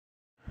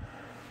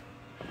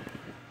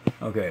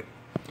Okay,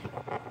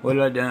 what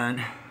I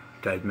done,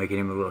 besides making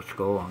him a little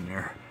skull on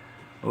there,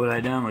 what I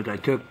done was I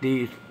took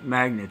these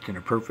magnets in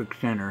a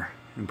perfect center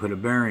and put a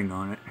bearing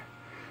on it,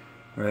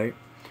 right?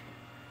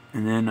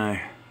 And then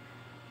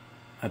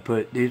I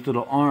put these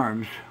little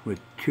arms with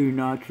two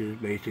notches,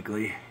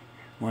 basically,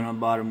 one on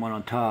bottom, one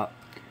on top,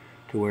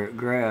 to where it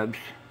grabs.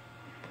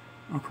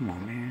 Oh, come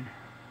on, man.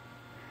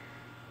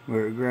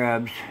 Where it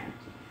grabs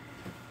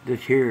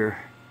this here,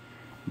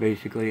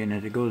 basically, and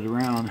as it goes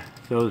around,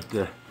 throws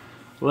the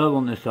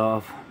levelness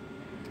off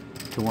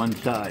to one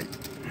side.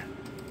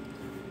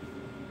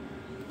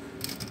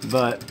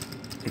 But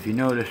if you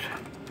notice,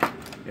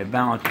 it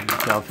balances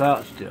itself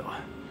out still.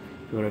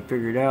 So what I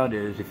figured out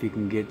is if you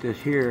can get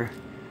this here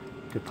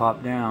to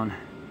pop down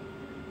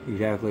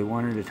exactly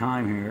one at a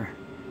time here,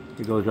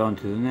 it goes on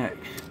to the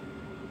next.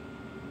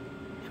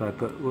 So I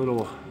put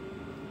little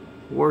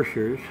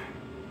washers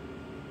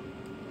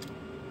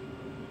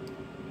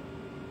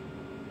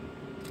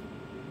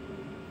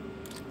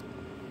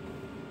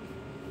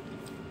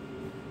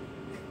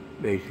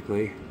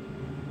basically,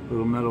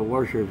 little metal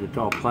washers. It's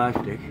all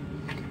plastic,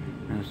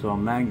 and this little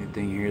magnet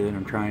thing here that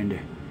I'm trying to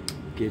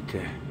get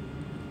to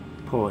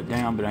pull it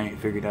down, but I ain't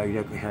figured out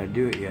exactly how to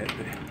do it yet.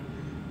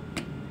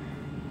 But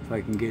if I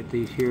can get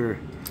these here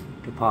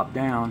to pop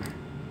down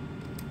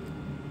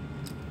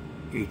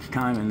each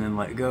time and then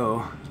let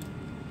go,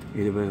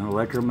 either with an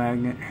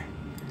electromagnet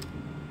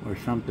or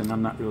something,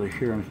 I'm not really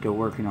sure, I'm still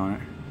working on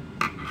it,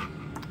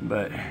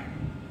 but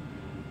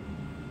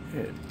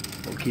it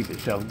will keep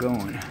itself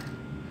going,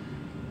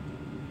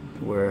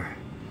 where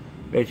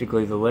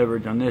basically the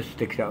leverage on this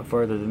sticks out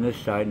farther than this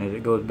side, and as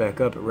it goes back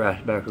up, it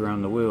wraps back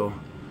around the wheel.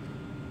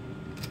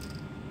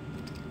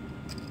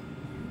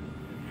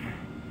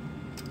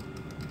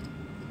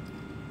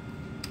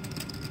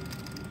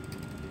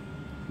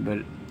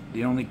 But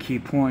the only key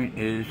point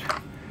is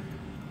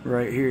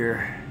right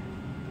here.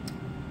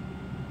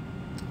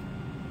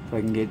 If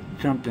I can get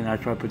something,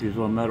 that's why I put these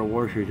little metal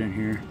washers in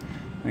here.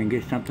 I can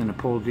get something to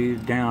pull these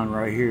down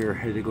right here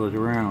as it goes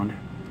around,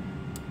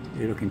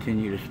 it'll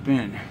continue to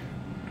spin.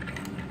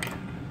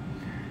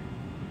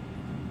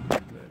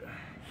 But,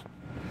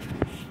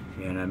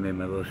 yeah, and I made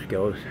my little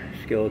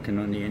skeleton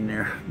on the end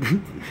there.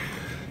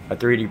 I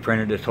 3D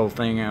printed this whole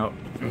thing out.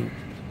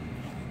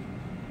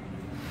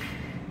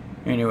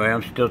 Anyway,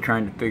 I'm still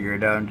trying to figure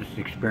it out and just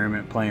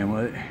experiment playing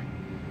with it.